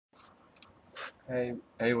Hey,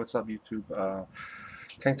 what's up, YouTube?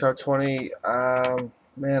 Tanktar 20.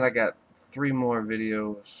 Man, I got three more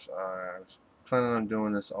videos. I was planning on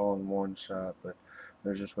doing this all in one shot, but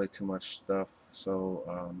there's just way too much stuff.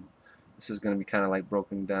 So this is going to be kind of like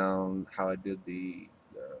broken down how I did the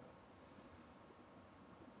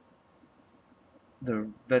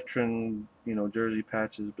veteran, jersey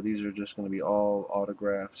patches, but these are just going to be all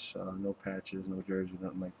autographs, no patches, no jersey,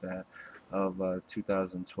 nothing like that, of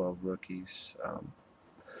 2012 rookies.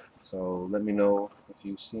 So let me know if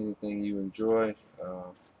you see anything you enjoy.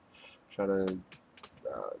 Try to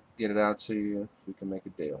get it out to you. We can make a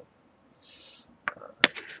deal.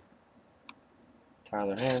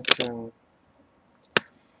 Tyler Hanson,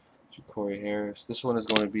 Corey Harris. This one is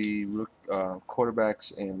going to be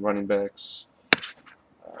quarterbacks and running backs.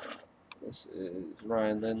 Uh, this is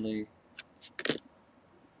Ryan Lindley,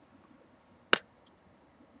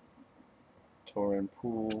 Torin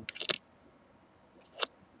Poole,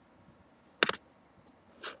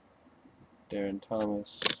 Darren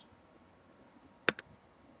Thomas,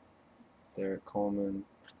 Derek Coleman.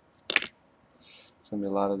 It's going to be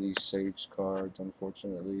a lot of these Sage cards,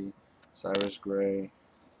 unfortunately. Cyrus Gray,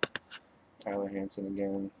 Tyler Hanson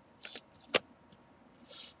again.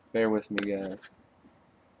 Bear with me, guys.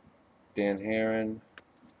 Dan Herron,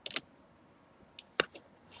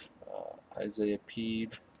 Isaiah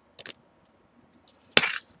Peed,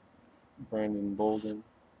 Brandon Bolden,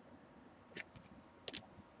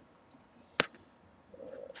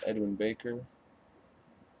 Edwin Baker,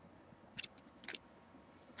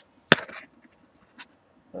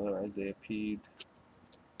 another Isaiah Peed,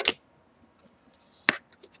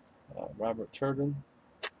 Robert Turbin,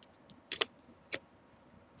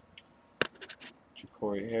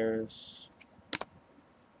 Ja'Cory Harris,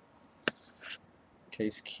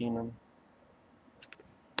 Case Keenum,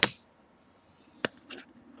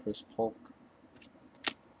 Chris Polk,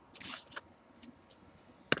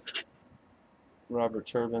 Robert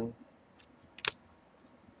Turbin,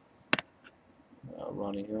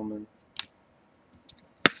 Ronnie Hillman,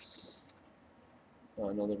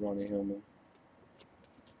 another Ronnie Hillman,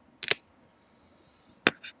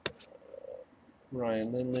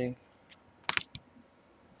 Ryan Lindley,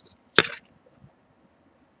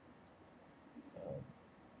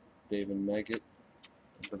 David Maggott,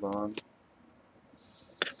 Devon,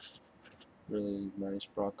 really nice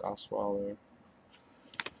Brock Osweiler.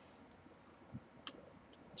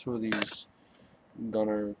 Two of these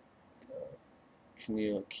Gunner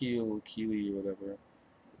Keely, or whatever.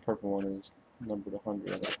 The purple one is numbered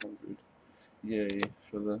 100 out of 100. Yay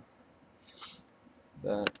for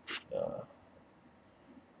that.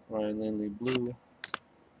 Ryan Lindley blue,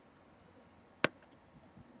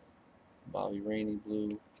 Bobby Rainey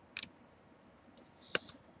blue,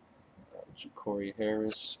 Ja'Cory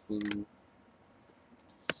Harris blue,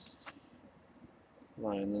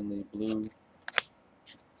 Ryan Lindley blue,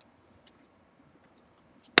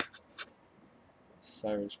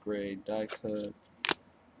 Cyrus Gray die cut,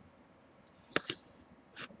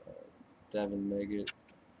 Davin Maggott,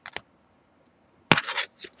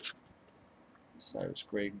 Cyrus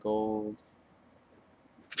Gray gold,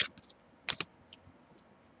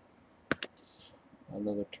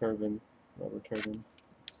 another Turbin, Robert Turbin,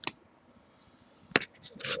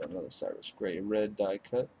 another Cyrus Gray red die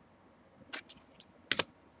cut,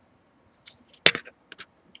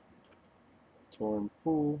 Torin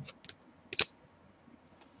Poole,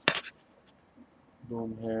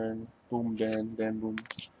 Boom Heron, Boom Dan Boom.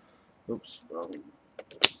 Oops,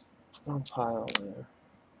 wrong pile there.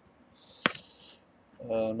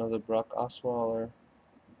 Another Brock Osweiler,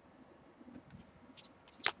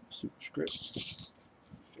 Superscript.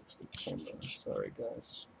 Fix the camera. Sorry,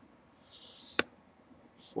 guys.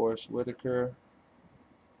 Forrest Whitaker,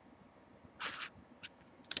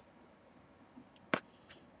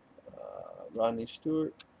 Rodney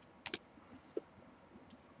Stewart,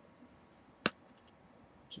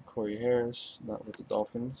 Ja'Cory Harris, not with the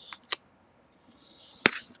Dolphins,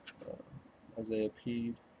 Isaiah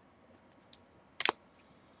Peed,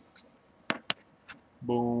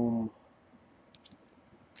 Boom,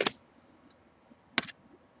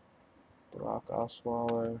 Brock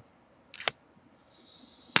Osweiler,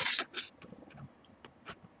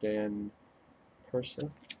 Dan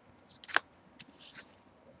Person,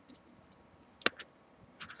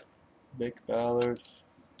 Vic Ballard,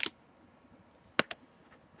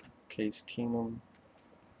 Case Keenum,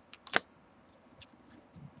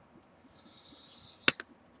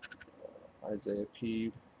 Isaiah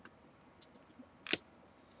Peed,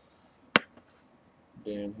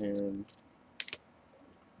 Dan Herron,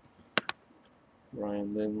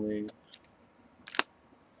 Ryan Lindley,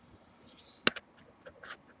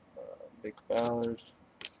 Vic Ballard,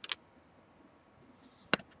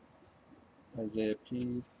 Isaiah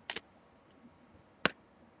P,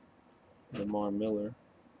 Lamar Miller,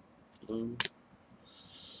 blue,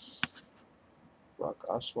 Brock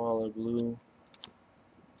Osweiler, blue,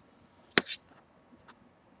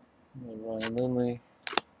 and Ryan Lindley,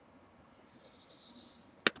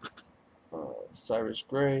 Cyrus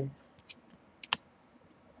Gray,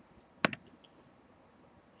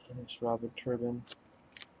 and it's Robert Turbin,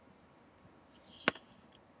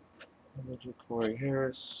 Corey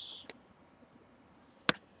Harris,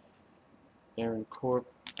 Aaron Corp,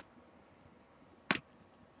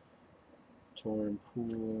 Torin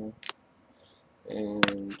Poole,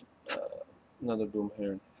 and another Boom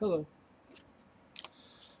Heron. Hello.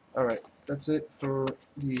 Alright, that's it for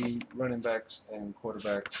the running backs and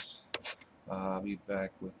quarterbacks. I'll be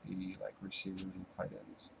back with the receivers and tight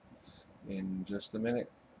ends in just a minute.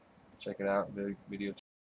 Check it out, video